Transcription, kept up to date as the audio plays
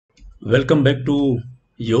Welcome back to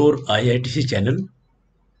your IITC channel.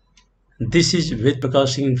 This is Ved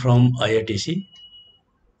Prakash Singh from IITC.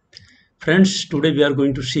 Friends, today we are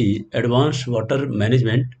going to see Advanced Water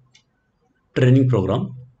Management training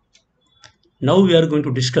program. Now we are going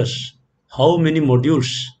to discuss how many modules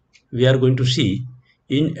we are going to see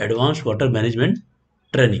in Advanced Water Management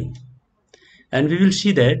training. And we will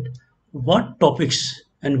see that what topics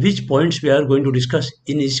and which points we are going to discuss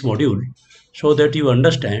in each module so that you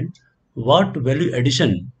understand what value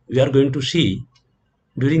addition we are going to see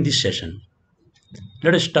during this session.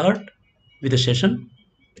 Let us start with the session.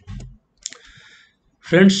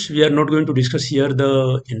 Friends, we are not going to discuss here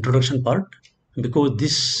the introduction part because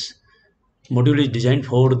this module is designed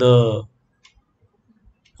for the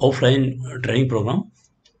offline training program.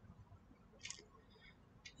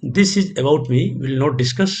 This is about me. We will not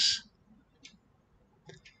discuss.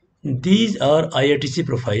 These are IITC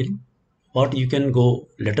profile, what you can go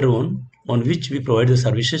later on which we provide the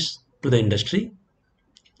services to the industry.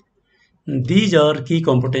 These are key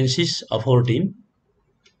competencies of our team.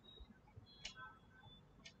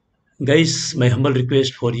 Guys, my humble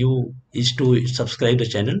request for you is to subscribe the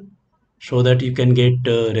channel so that you can get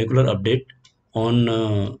regular update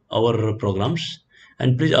on our programs,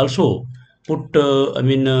 and please also put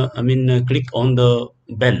click on the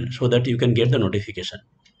bell so that you can get the notification.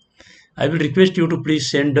 I will request you to please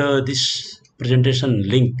send this presentation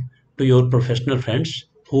link to your professional friends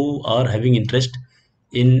who are having interest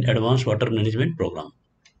in Advanced Water Management program.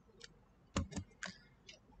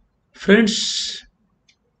 Friends,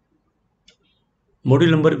 module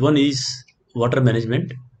number 1 is water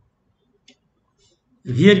management.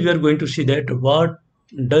 Here we are going to see that what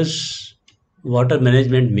does water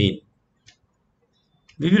management mean.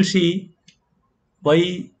 We will see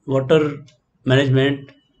why water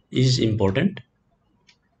management is important.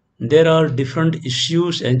 There are different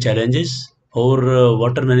issues and challenges for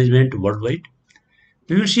water management worldwide.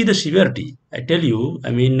 We will see the severity. I tell you,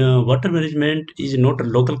 water management is not a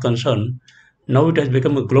local concern. Now it has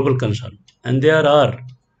become a global concern. And there are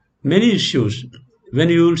many issues. When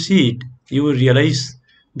you will see it, you will realize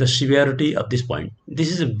the severity of this point.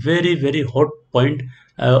 This is a very, very hot point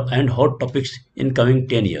and hot topics in coming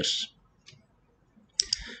 10 years.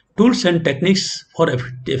 Tools and techniques for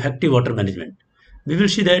effective water management. We will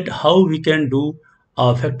see that how we can do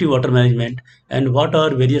effective water management and what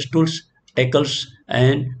are various tools, tackles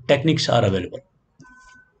and techniques are available.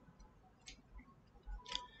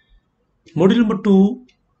 Module number 2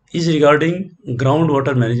 is regarding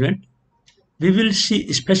groundwater management. We will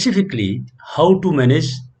see specifically how to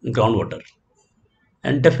manage groundwater,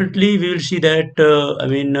 and definitely we will see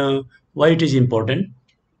that why it is important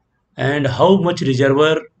and how much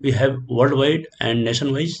reservoir we have worldwide and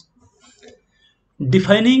nationwide.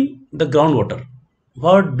 Defining the groundwater.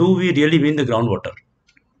 What do we really mean the groundwater?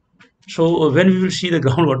 So when we will see the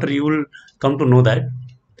groundwater, you will come to know that.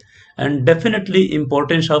 And definitely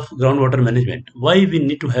importance of groundwater management. Why we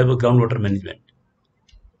need to have a groundwater management?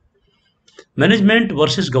 Management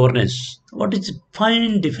versus governance. What is the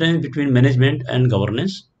fine difference between management and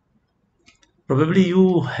governance? Probably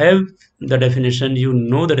you have the definition, you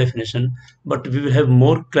know the definition, but we will have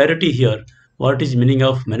more clarity here. What is meaning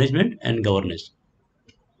of management and governance?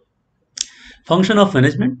 Function of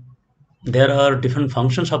management. There are different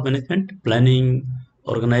functions of management: planning,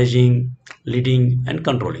 organizing, leading and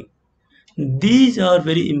controlling. These are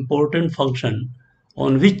very important functions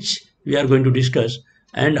on which we are going to discuss,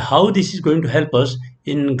 and how this is going to help us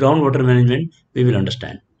in groundwater management we will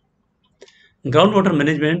understand. Groundwater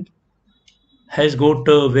management has got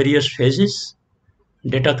various phases: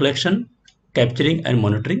 data collection, capturing and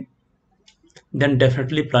monitoring, then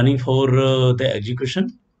definitely planning for the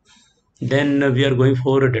execution, then we are going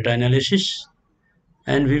for data analysis,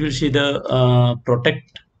 and we will see the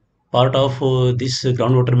protect part of this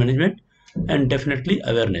groundwater management, and definitely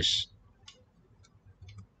awareness.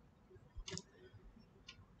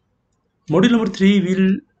 Module number 3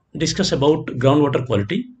 will discuss about groundwater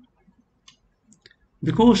quality,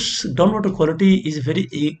 because groundwater quality is a very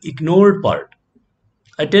ignored part.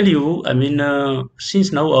 I tell you,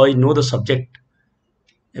 since now I know the subject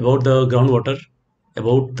about the groundwater,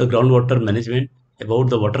 about the groundwater management, about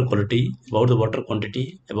the water quality, about the water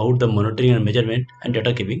quantity, about the monitoring and measurement and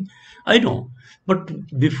data keeping, I know. But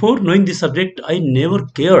before knowing this subject, I never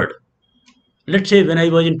cared. Let's say when I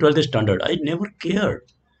was in 12th standard, I never cared.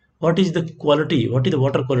 What is the quality? What is the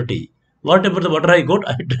water quality? Whatever the water I got,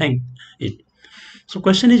 I drank it. So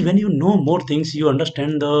question is, when you know more things, you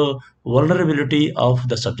understand the vulnerability of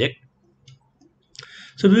the subject.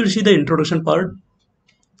 So we will see the introduction part,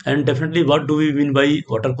 and definitely what do we mean by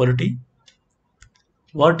water quality.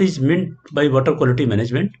 what is meant by water quality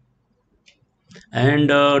management, and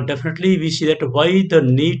definitely we see that why the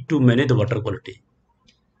need to manage the water quality.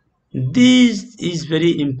 This is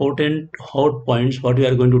very important hot points what we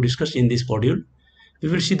are going to discuss in this module. We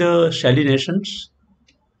will see the salinations,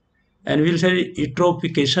 and we will see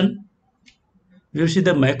eutrophication. We will see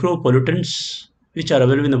the micropollutants which are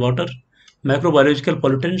available in the water, microbiological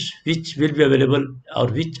pollutants which will be available or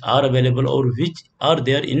which are available or which are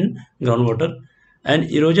there in groundwater, and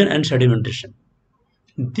erosion and sedimentation.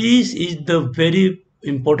 This is the very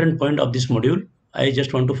important point of this module. I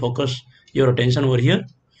just want to focus your attention over here.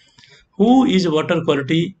 Who is water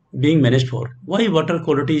quality being managed for? Why water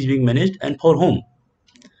quality is being managed and for whom?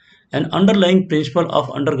 An underlying principle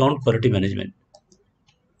of underground quality management.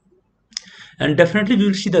 And definitely we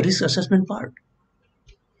will see the risk assessment part.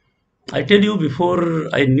 I tell you,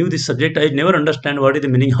 before I knew this subject, I never understand what is the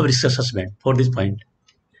meaning of risk assessment for this point.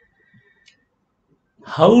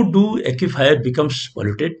 How do aquifer becomes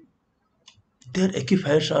polluted? Their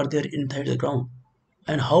aquifers are there inside the ground,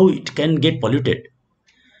 and how it can get polluted.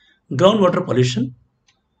 Groundwater pollution.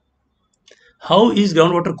 How is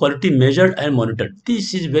groundwater quality measured and monitored?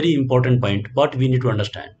 This is very important point what we need to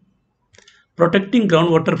understand. Protecting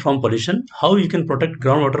groundwater from pollution. How you can protect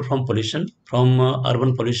groundwater from pollution, from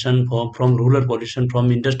urban pollution, from rural pollution,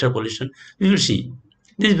 from industrial pollution. We will see.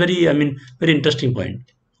 This is very, very interesting point.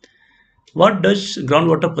 What does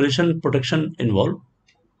groundwater pollution protection involve?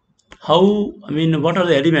 How, what are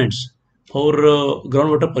the elements for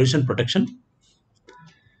groundwater pollution protection?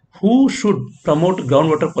 Who should promote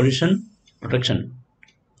groundwater pollution protection?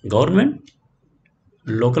 Government,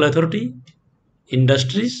 local authority,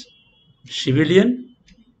 industries, civilian,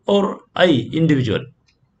 or I, individual?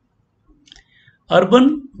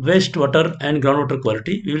 Urban wastewater and groundwater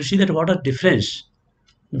quality. We will see that what are difference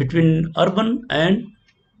between urban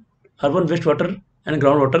wastewater and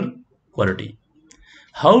groundwater quality.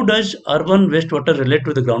 How does urban wastewater relate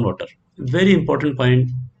to the groundwater? Very important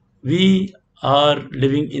point. We are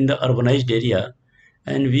living in the urbanized area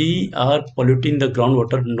and we are polluting the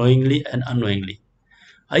groundwater knowingly and unknowingly.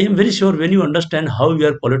 I am very sure when you understand how you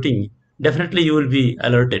are polluting, definitely you will be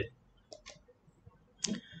alerted.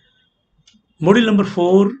 Module number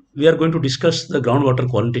 4, we are going to discuss the groundwater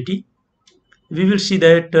quantity. We will see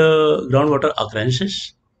that groundwater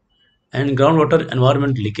occurrences and groundwater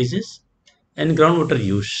environment leakages and groundwater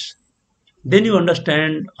use. Then you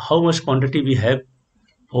understand how much quantity we have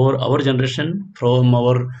for our generation from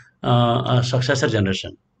our successor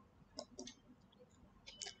generation.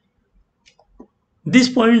 These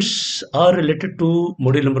points are related to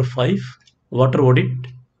module number 5, water audit,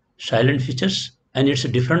 silent features, and its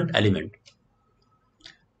different element.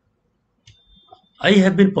 I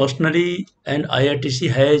have been personally, and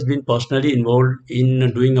IITC has been personally involved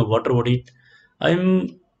in doing a water audit.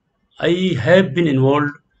 I have been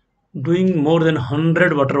involved doing more than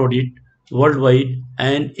 100 water audit worldwide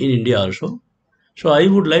and in India also. So I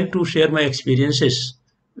would like to share my experiences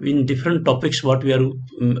in different topics what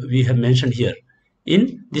we have mentioned here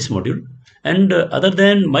in this module. And other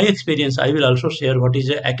than my experience, I will also share what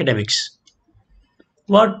is academics.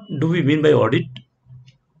 What do we mean by audit?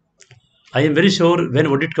 I am very sure when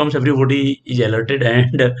audit comes, everybody is alerted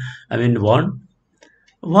and warned.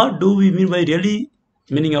 What do we mean by really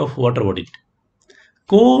meaning of water audit?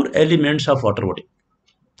 Core elements of water audit.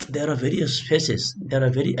 There are various phases. There are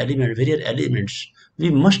various elements.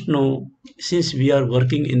 We must know, since we are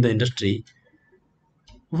working in the industry,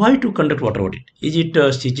 why to conduct water audit. Is it a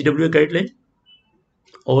CGWA guideline,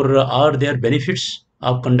 or are there benefits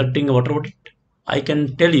of conducting a water audit? I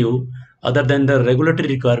can tell you, other than the regulatory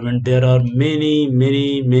requirement, there are many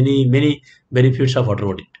benefits of water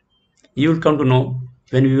audit. You will come to know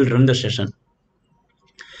when we will run the session.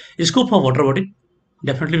 Scope of water audit.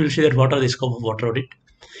 Definitely we will see that what are the scope of water audit.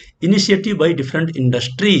 Initiative by different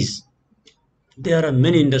industries. There are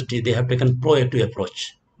many industries, they have taken proactive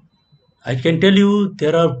approach. I can tell you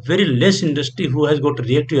there are very less industry who has got a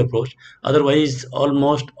reactive approach. Otherwise,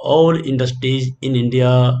 almost all industries in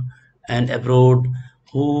India and abroad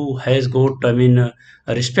who has got,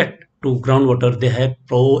 respect to groundwater, they have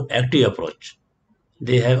proactive approach.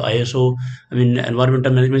 They have ISO,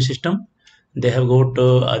 environmental management system. They have got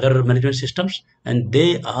other management systems, and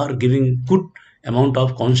they are giving good amount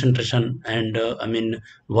of concentration and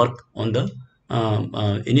work on the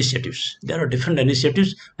initiatives. There are different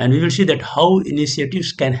initiatives, and we will see that how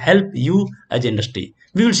initiatives can help you as industry.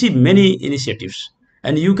 We will see many initiatives,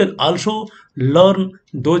 and you can also learn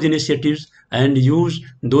those initiatives and use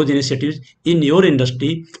those initiatives in your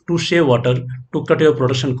industry to save water, to cut your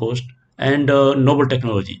production cost, and novel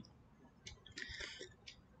technology.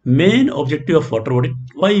 Main objective of water audit,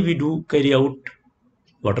 why we do carry out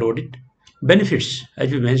water audit, benefits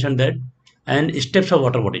as we mentioned that, and steps of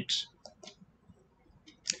water audits.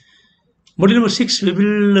 Module number 6, we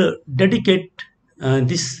will dedicate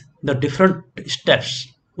the different steps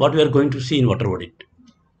what we are going to see in water audit.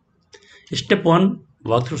 Step 1,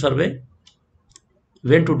 walkthrough survey,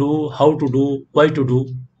 when to do, how to do, why to do,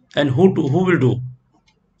 and who will do.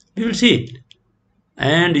 We will see it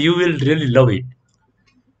and you will really love it.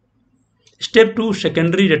 Step 2,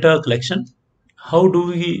 secondary data collection. How do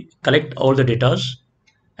we collect all the data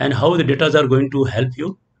and how the data are going to help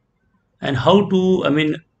you and how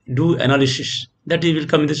to do analysis. That will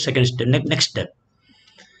come in the second step, next step.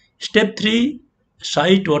 Step 3,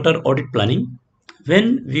 site water audit planning.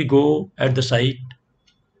 When we go at the site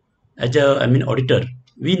as a auditor,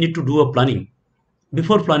 we need to do a planning.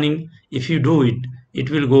 Before planning, if you do it, it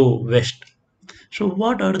will go west. So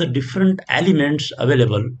what are the different elements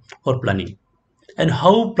available for planning and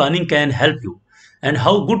how planning can help you and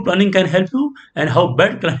how good planning can help you and how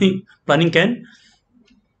bad planning can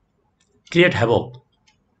create havoc.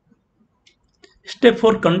 Step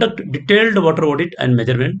 4, conduct detailed water audit and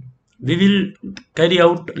measurement. We will carry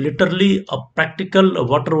out literally a practical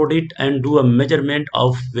water audit and do a measurement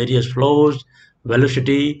of various flows,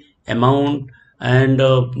 velocity, amount, and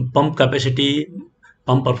pump capacity,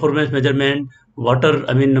 pump performance measurement,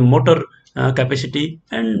 motor capacity,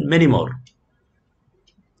 and many more.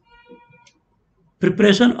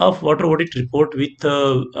 Preparation of water audit report with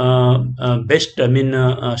best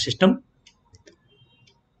system.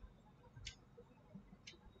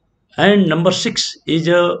 And number 6 is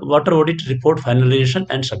a water audit report finalization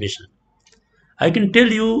and submission. I can tell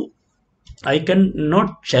you, I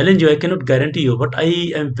cannot challenge you, I cannot guarantee you, but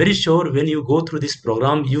I am very sure when you go through this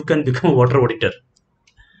program, you can become a water auditor.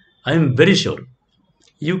 I am very sure.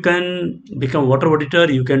 You can become water auditor,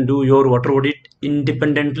 you can do your water audit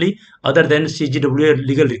independently other than CGWA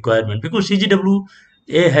legal requirement, because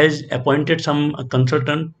CGWA has appointed some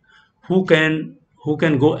consultant who can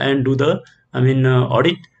go and do the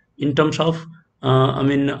audit in terms of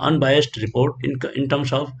unbiased report, in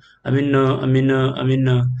terms of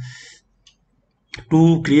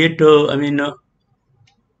to create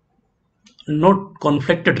not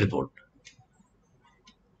conflicted report.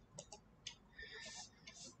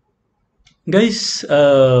 Guys,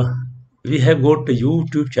 we have got a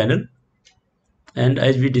YouTube channel, and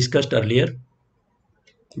as we discussed earlier,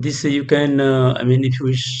 this you can if you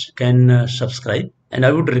wish can subscribe, and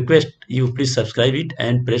I would request you please subscribe it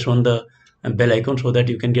and press on the bell icon so that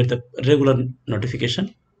you can get the regular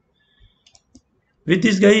notification. With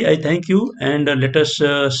this, guy, I thank you, and let us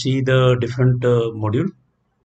see the different module.